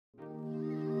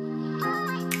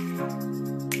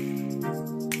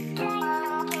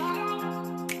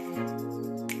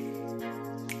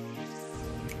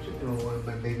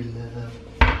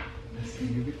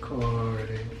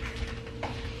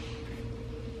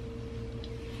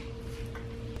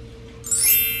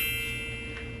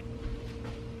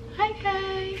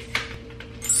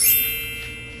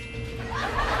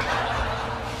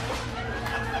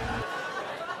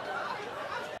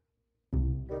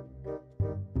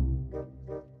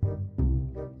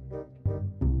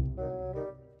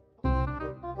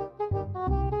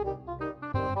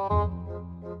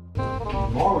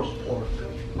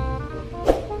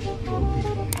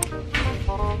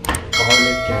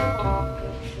We're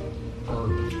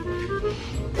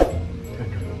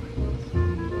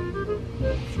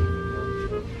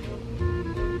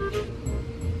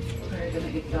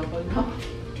gonna eat double now.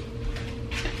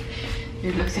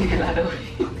 You're losing a lot of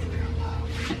weight.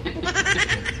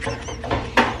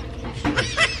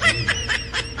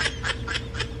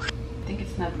 I think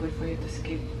it's not good for you to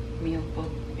skip meal po.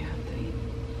 You have to eat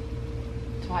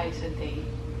twice a day.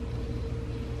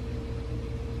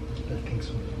 I think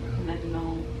so.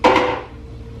 No.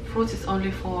 Fruits is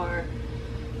only for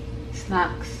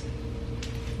snacks,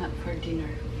 not for dinner.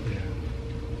 Yeah.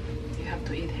 You have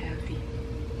to eat heavy.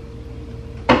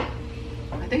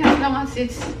 I think as long as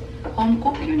it's home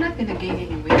cooked, you're not gonna gain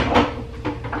any weight.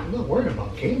 I'm not worried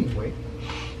about gaining weight.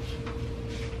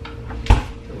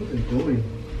 I wasn't doing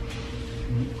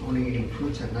only eating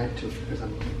fruits at night too because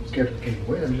I'm scared of gaining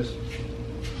weight. I'm just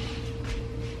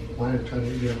wanting to try to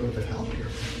be a little bit healthier.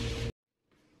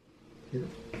 You know?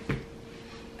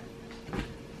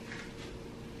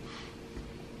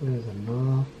 There's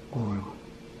enough oil.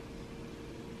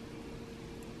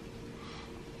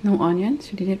 No onions?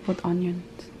 You didn't put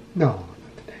onions? No,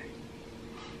 not today.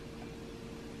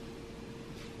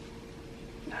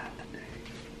 Not today.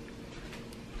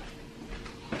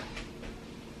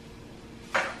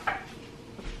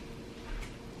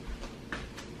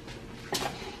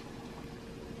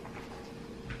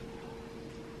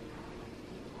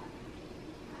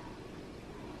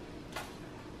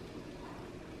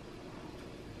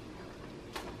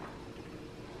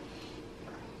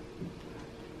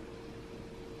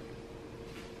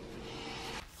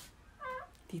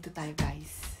 Dito tayo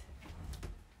guys.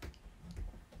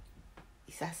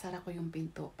 Isasara ko yung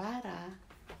pinto para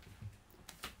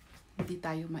hindi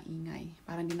tayo maingay.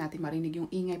 Para hindi natin marinig yung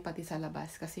ingay pati sa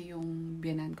labas. Kasi yung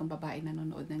biyanan kong babae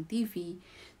nanonood ng TV.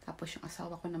 Tapos yung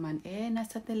asawa ko naman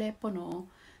nasa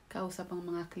telepono. Kausap ang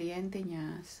mga kliyente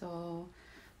niya. So,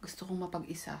 gusto kong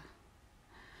mapag-isa.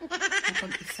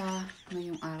 Mapag-isa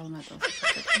ngayong araw na to.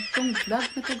 Itong vlog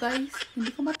na to guys,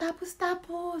 hindi ko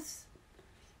matapos-tapos.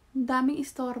 Ang daming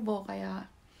istorbo,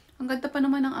 kaya ang ganda pa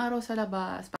naman ng araw sa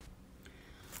labas.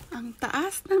 Ang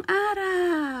taas ng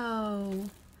araw!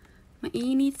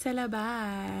 Mainit sa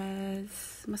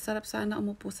labas. Masarap sana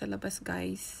umupo sa labas,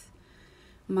 guys.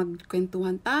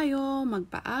 Magkwentuhan tayo,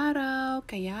 magpaaraw.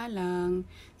 Kaya lang,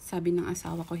 sabi ng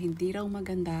asawa ko, hindi raw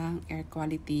maganda ang air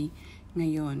quality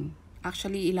ngayon.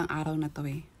 Actually, ilang araw na to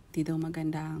eh. Hindi daw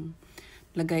maganda ang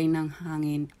lagay ng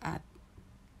hangin at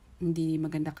hindi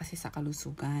maganda kasi sa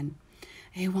kalusugan.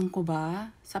 Ewan ko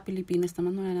ba? Sa Pilipinas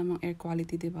naman wala namang air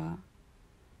quality, diba?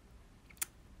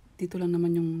 Dito lang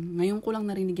naman yung... Ngayon ko lang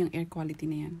narinig yung air quality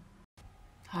na yan.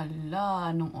 Hala,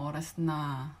 anong oras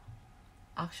na?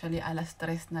 Actually, alas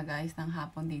 3 na guys ng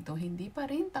hapon dito. Hindi pa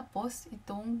rin tapos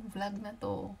itong vlog na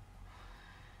to.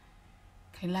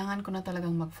 Kailangan ko na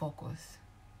talagang mag-focus.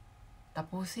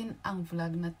 Tapusin ang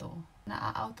vlog na to.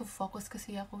 Na-out of focus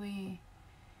kasi ako eh.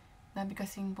 Dami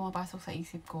kasing pumapasok sa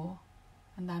isip ko.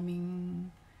 Ang daming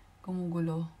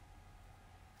gumugulo.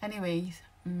 Anyways,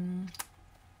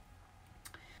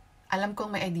 alam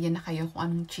kong may idea na kayo kung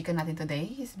anong chika natin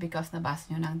today is because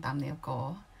nabasa nyo na ang thumbnail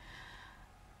ko.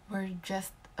 We're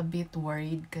just a bit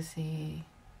worried kasi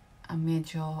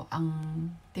medyo ang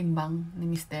timbang ni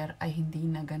Mister ay hindi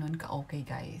na ganun ka-okay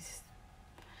guys.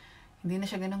 Hindi na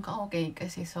siya ganun ka-okay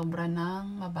kasi sobra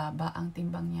nang mababa ang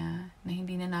timbang niya na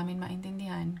hindi na namin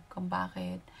maintindihan kung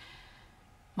bakit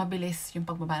mabilis yung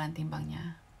pagbaba ng timbang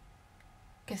niya.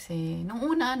 Kasi nung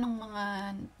una, nung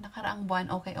mga nakaraang buwan,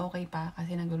 okay pa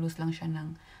kasi nag-lose lang siya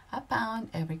ng a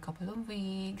pound every couple of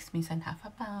weeks, minsan half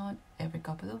a pound every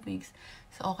couple of weeks.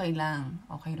 So okay lang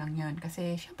yun.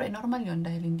 Kasi syempre normal yun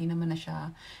dahil hindi naman na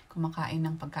siya kumakain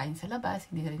ng pagkain sa labas,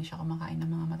 hindi rin siya kumakain ng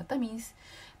mga matatamis.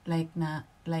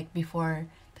 Like before,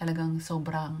 talagang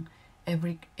sobrang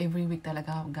every week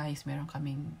talaga guys, meron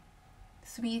kaming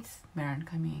sweets, meron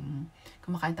kaming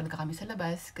kumakain talaga kami sa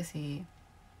labas kasi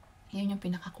yun yung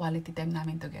pinaka-quality time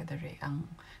namin together eh, ang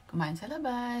kumain sa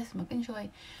labas, mag-enjoy.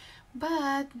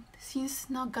 But since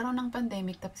nagkaroon ng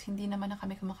pandemic tapos hindi naman na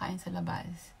kami kumakain sa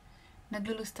labas,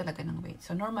 naglo-lose talaga ng weight.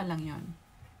 So normal lang yun.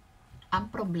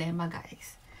 Ang problema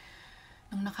guys,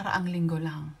 nung nakaraang linggo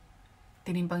lang,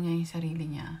 tinimpang niya yung sarili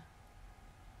niya.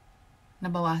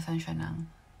 Nabawasan siya ng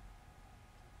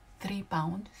 3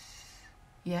 pounds.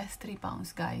 Yes, 3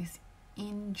 pounds guys.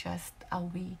 In just a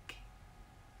week.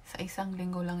 Sa isang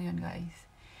linggo lang yun guys.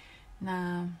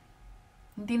 Na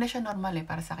hindi na siya normal eh.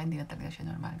 Para sa akin, hindi na talaga siya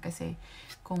normal. Kasi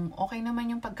kung okay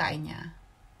naman yung pagkain niya,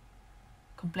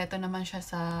 kompleto naman siya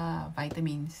sa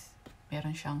vitamins.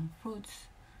 Meron siyang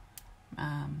fruits.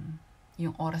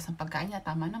 Yung oras ng pagkain niya,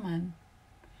 tama naman.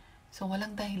 So,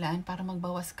 walang dahilan para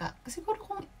magbawas ka. Kasi siguro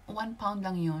kung 1 pound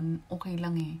lang yun, okay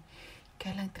lang eh.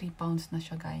 Kaya lang 3 pounds na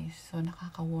siya, guys. So,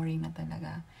 nakaka-worry na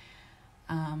talaga.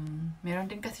 Meron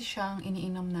din kasi siyang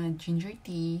iniinom na ginger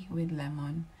tea with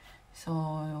lemon. So,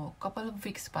 couple of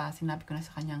weeks pa, sinabi ko na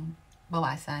sa kanyang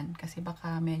bawasan. Kasi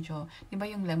baka medyo, di ba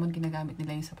yung lemon ginagamit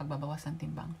nila yung sa pagbabawas ng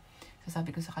timbang? So,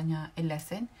 sabi ko sa kanya,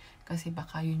 i-lessen. Kasi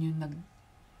baka yun yung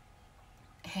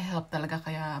help talaga,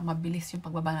 kaya mabilis yung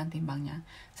pagbaba ng timbang niya.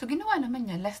 So, ginawa naman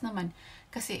niya, less naman.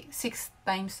 Kasi 6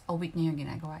 times a week niya yung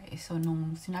ginagawa. So,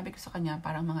 nung sinabi ko sa kanya,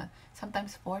 parang mga,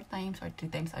 sometimes 4 times or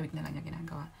 3 times a week na lang niya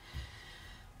ginagawa.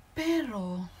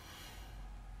 Pero,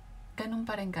 ganun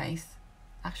pa rin, guys.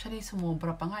 Actually,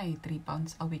 sumobra pa nga eh. 3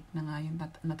 pounds a week na nga yung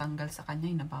natanggal sa kanya,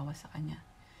 yung nabawas sa kanya.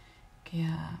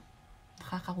 Kaya,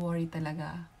 nakaka-worry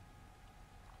talaga.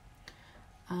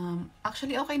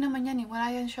 Actually, okay naman yan eh. Wala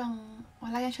yan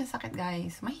siyang sakit,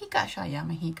 guys. Mahika siya,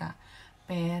 mahika.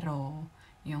 Pero,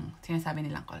 yung sinasabi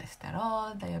nilang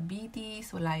cholesterol,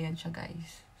 diabetes, wala yan siya,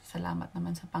 guys. Salamat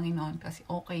naman sa Panginoon kasi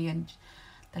okay yan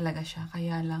talaga siya.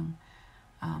 Kaya lang,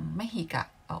 may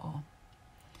hika, oo.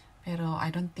 Pero I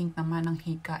don't think naman ang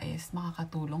hika is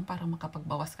makakatulong para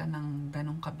makapagbawas ka ng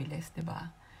ganong kabilis, 'di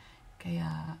ba?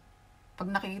 Kaya pag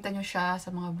nakikita nyo siya sa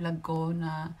mga vlog ko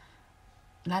na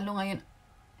lalo ngayon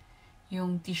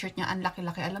yung t-shirt niya ang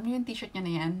laki-laki. Alam niyo yung t-shirt niya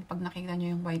na yan, pag nakikita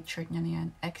nyo yung white shirt niya na yan,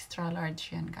 extra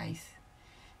large yan, guys.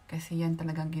 Kasi yan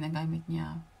talagang ginagamit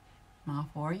niya. Mga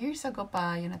 4 years ago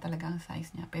pa, yun na talaga ang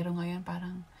size niya. Pero ngayon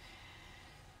parang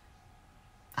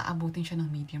aabutin siya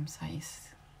ng medium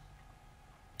size.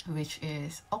 Which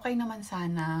is, okay naman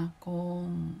sana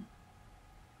kung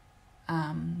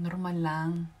normal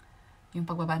lang yung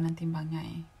pagbaba ng timbang niya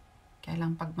eh. Kaya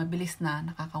lang pag mabilis na,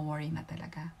 nakaka-worry na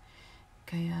talaga.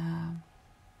 Kaya,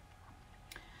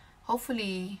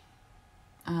 hopefully,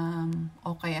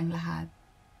 okay ang lahat.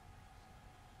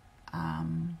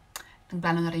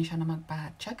 Nagplano na rin siya na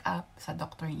magpa-check up sa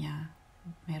doctor niya.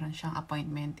 Meron siyang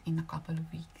appointment in a couple of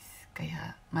weeks.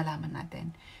 Kaya malaman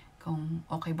natin kung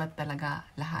okay ba talaga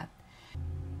lahat.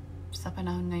 Sa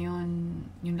panahon ngayon,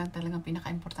 yun lang talagang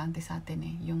pinaka-importante sa atin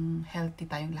eh. Yung healthy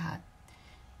tayong lahat.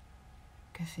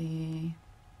 Kasi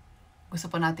gusto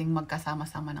po nating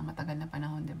magkasama-sama ng matagal na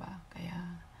panahon, di ba? Kaya,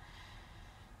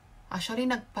 actually,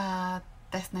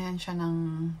 nagpa-test na yan siya ng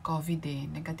COVID eh.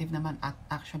 Negative naman at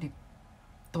actually,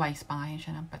 twice pa nga yan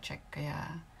siya ng pa-check.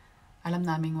 Kaya, alam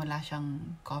namin wala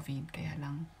siyang COVID. Kaya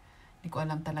lang, hindi ko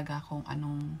alam talaga kung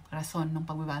anong rason ng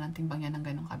pagbaba ng timbang niya ng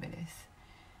ganong kabilis.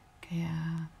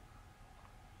 Kaya,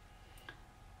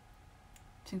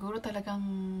 siguro talagang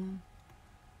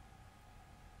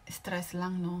stress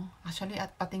lang, no? Actually,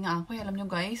 at pati nga ako, alam nyo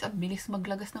guys, ang bilis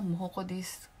maglagas ng buhok ko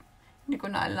hindi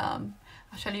ko na alam.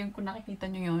 Actually, yung kung nakikita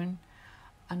nyo yun,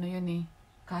 ano yun eh,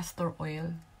 castor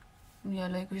oil.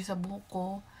 Nilalay ko siya sa buhok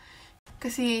ko.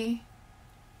 Kasi,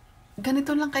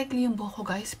 ganito lang kaikli yung buhok ko,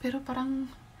 guys. Pero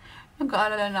parang,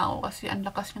 nag-aalala na ako kasi ang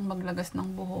lakas niyang maglagas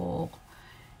ng buhok.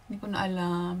 Hindi ko na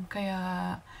alam. Kaya,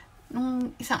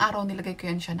 nung isang araw nilagay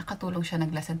ko yan siya, nakatulong siya,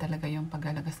 naglasan talaga yung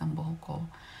paglalagas ng buhok ko.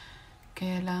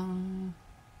 Kaya lang,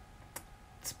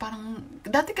 parang,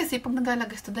 dati kasi pag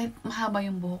naglalagas to, dahil mahaba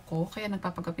yung buhok ko, kaya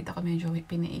nagpapagapit ako, medyo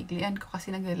pinaiklian ko kasi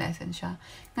naglalasan siya.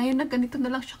 Ngayon, ganito na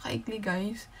lang siya kaikli,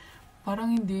 guys.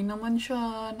 Parang hindi naman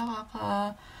siya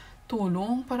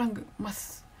nakakatulong. Parang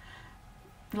mas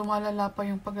lumalala pa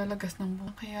yung paglalagas ng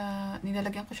buhok. Kaya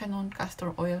nilalagyan ko siya noon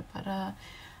castor oil para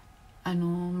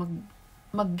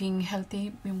maging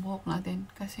healthy yung buhok natin.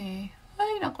 Kasi,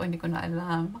 ay naku, hindi ko na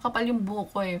alam. Makapal yung buhok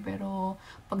ko eh. Pero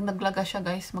pag naglagas siya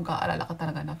guys, mag-aalala ka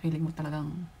talaga na feeling mo talagang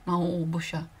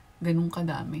mauubos siya. Ganun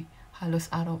kadami.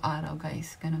 Halos araw-araw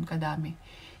guys. Ganun kadami.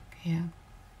 Kaya,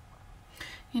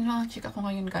 yun lang ang chika ko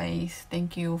ngayon guys.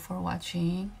 Thank you for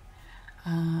watching.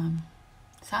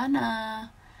 Sana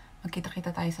magkita-kita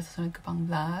tayo sa susunod ko pang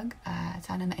vlog. At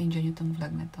sana na-enjoy nyo tong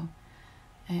vlog na to.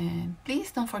 And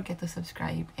please don't forget to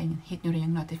subscribe and hit nyo rin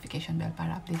yung notification bell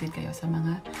para updated kayo sa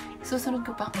mga susunod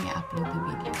ko pang i-upload na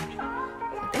video.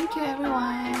 So thank you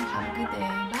everyone!